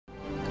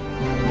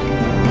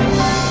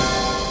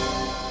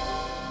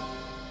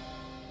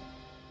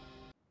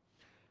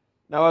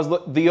Now, as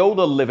the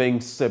older living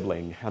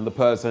sibling and the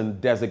person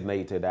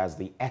designated as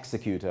the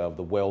executor of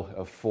the will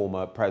of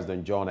former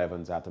President John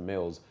Evans Atta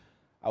Mills,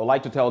 I would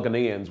like to tell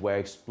Ghanaians we're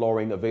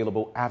exploring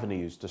available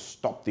avenues to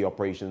stop the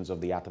operations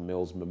of the Atta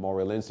Mills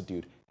Memorial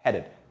Institute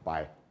headed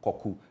by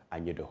Koku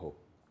Ayidoho.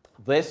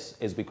 This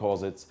is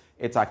because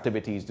its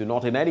activities do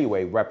not in any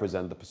way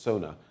represent the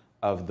persona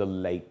of the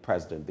late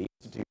president. The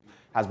institute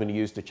has been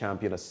used to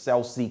champion a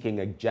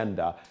self-seeking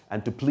agenda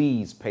and to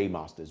please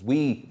paymasters.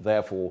 We,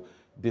 therefore,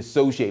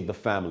 dissociate the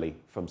family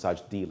from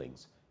such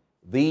dealings.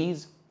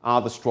 These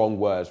are the strong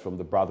words from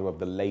the brother of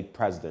the late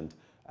president,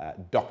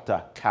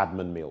 Dr.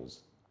 Atta Mills.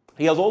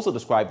 He has also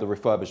described the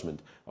refurbishment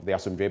of the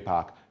Asomdwe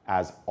Park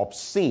as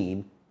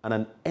obscene and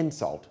an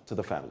insult to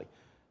the family.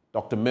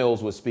 Dr.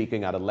 Mills was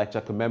speaking at a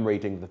lecture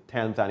commemorating the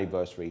 10th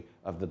anniversary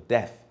of the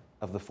death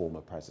of the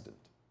former president.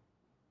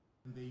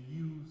 They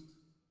used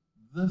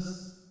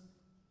this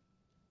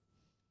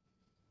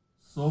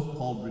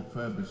so-called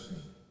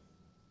refurbishing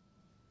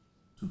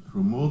to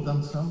promote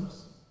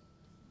themselves,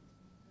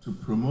 to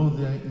promote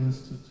their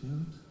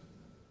institute,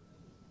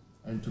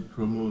 and to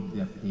promote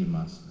their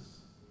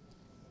paymasters.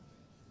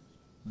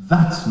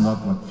 That's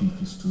not what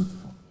FIFI stood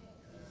for.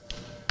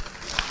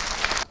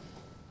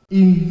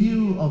 In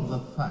view of the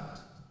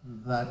fact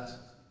that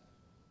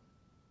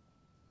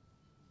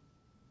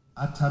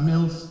Atta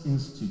Mills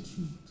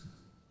Institute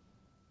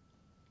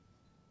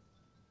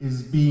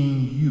is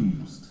being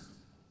used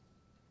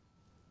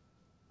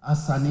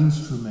as an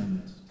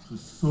instrument to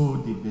sow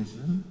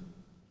division,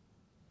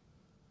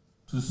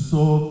 to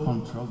sow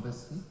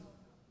controversy,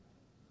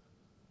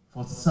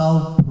 for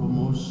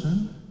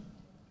self-promotion,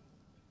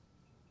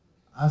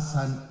 as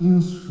an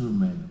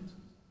instrument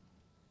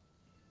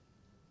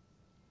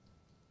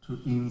to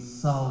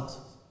insult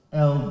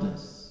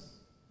elders.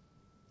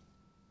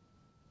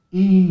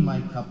 In my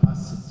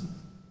capacity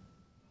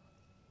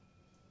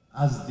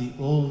as the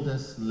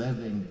oldest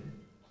living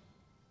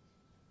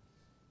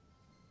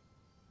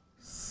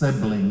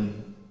sibling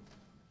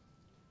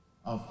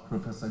of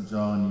Professor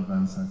John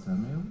Evans Atta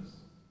Mills,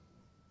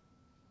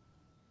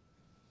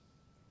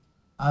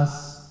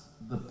 as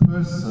the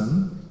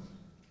person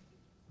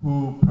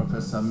who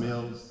Professor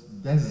Mills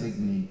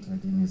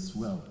designated in his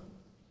will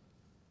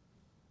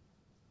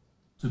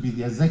to be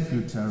the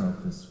executor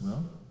of his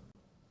will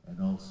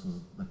and also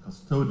the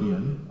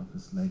custodian of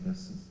his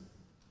legacy.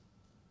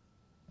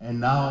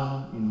 And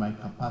now in my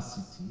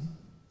capacity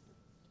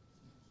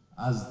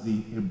as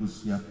the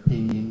Ebusia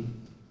Penyin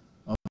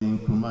of the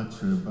Nkrumah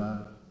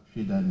Chirba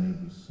Shidane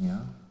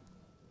Ebusia,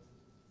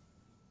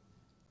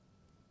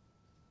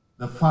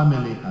 the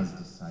family has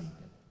decided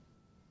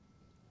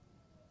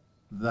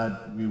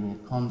that we will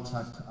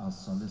contact our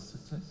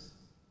solicitors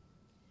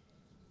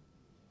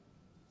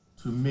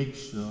to make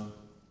sure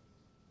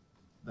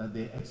that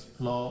they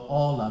explore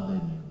all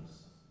avenues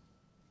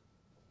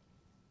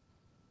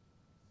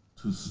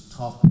to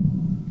stop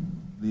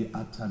the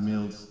Atta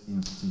Mills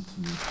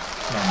Institute